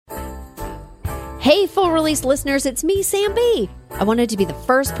Hey, Full Release listeners, it's me, Sam B. I wanted to be the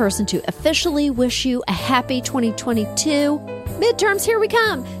first person to officially wish you a happy 2022. Midterms, here we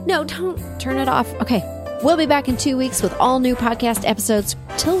come. No, don't turn it off. Okay, we'll be back in 2 weeks with all new podcast episodes.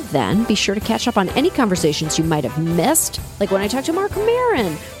 Till then, be sure to catch up on any conversations you might have missed, like when I talked to Mark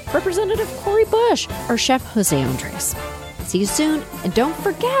Maron, Representative Cori Bush, or Chef Jose Andres. See you soon, and don't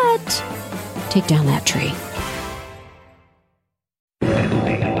forget, take down that tree.